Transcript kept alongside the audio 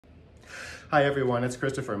Hi everyone, it's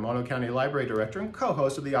Christopher, Mono County Library Director and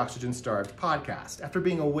co-host of the Oxygen Starved podcast. After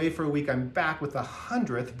being away for a week, I'm back with the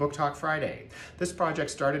 100th Book Talk Friday. This project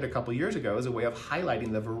started a couple years ago as a way of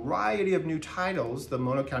highlighting the variety of new titles the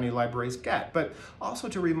Mono County libraries get, but also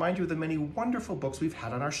to remind you of the many wonderful books we've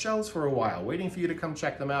had on our shelves for a while, waiting for you to come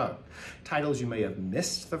check them out. Titles you may have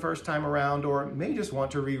missed the first time around or may just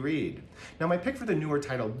want to reread. Now, my pick for the newer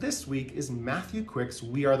title this week is Matthew Quick's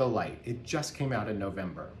We Are the Light. It just came out in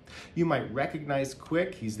November. You might recognize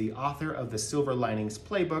Quick. He's the author of the Silver Linings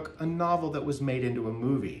Playbook, a novel that was made into a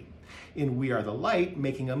movie. In We Are the Light,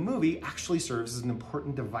 making a movie actually serves as an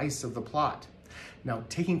important device of the plot. Now,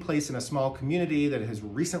 taking place in a small community that has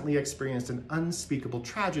recently experienced an unspeakable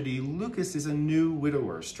tragedy, Lucas is a new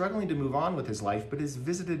widower, struggling to move on with his life, but is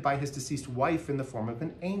visited by his deceased wife in the form of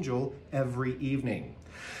an angel every evening.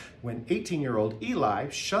 When 18-year-old Eli,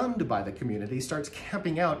 shunned by the community, starts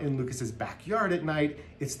camping out in Lucas's backyard at night,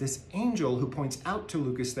 it's this angel who points out to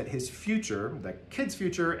Lucas that his future, the kid's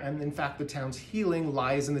future, and in fact the town's healing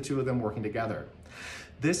lies in the two of them working together.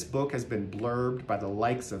 This book has been blurbed by the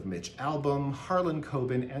likes of Mitch Albom, Harlan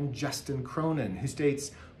Coben, and Justin Cronin, who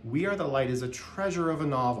states, "We Are the Light is a treasure of a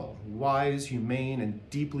novel, wise, humane, and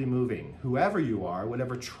deeply moving. Whoever you are,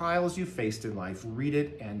 whatever trials you faced in life, read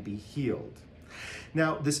it and be healed."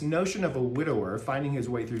 Now, this notion of a widower finding his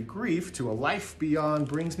way through grief to a life beyond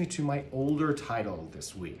brings me to my older title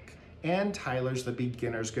this week, Ann Tyler's The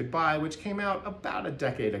Beginner's Goodbye, which came out about a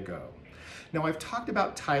decade ago. Now, I've talked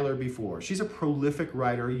about Tyler before. She's a prolific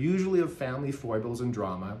writer, usually of family foibles and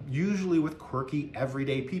drama, usually with quirky,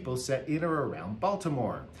 everyday people set in or around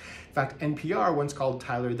Baltimore. In fact, NPR once called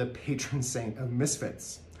Tyler the patron saint of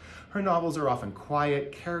misfits. Her novels are often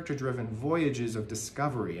quiet, character-driven voyages of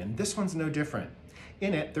discovery, and this one's no different.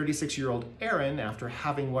 In it, 36-year-old Aaron, after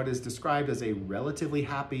having what is described as a relatively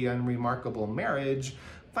happy and remarkable marriage,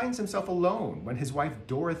 finds himself alone when his wife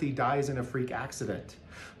Dorothy dies in a freak accident.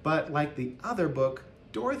 But like the other book,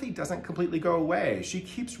 Dorothy doesn't completely go away. She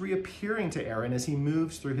keeps reappearing to Aaron as he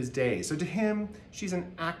moves through his day. So to him, she's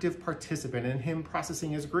an active participant in him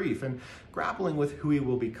processing his grief and grappling with who he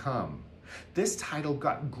will become. This title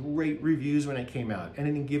got great reviews when it came out, and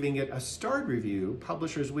in giving it a starred review,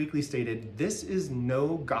 Publishers Weekly stated, "This is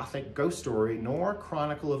no gothic ghost story nor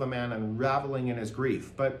chronicle of a man unraveling in his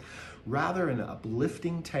grief, but rather an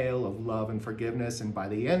uplifting tale of love and forgiveness, and by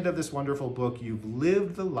the end of this wonderful book, you've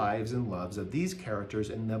lived the lives and loves of these characters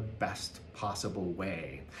in the best possible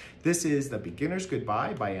way." This is The Beginner's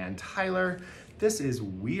Goodbye by Ann Tyler. This is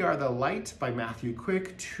We Are the Light by Matthew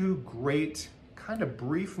Quick, two great kind of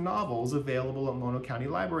brief novels available at Mono County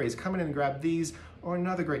Libraries. Come in and grab these or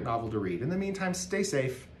another great novel to read. In the meantime, stay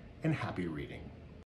safe and happy reading.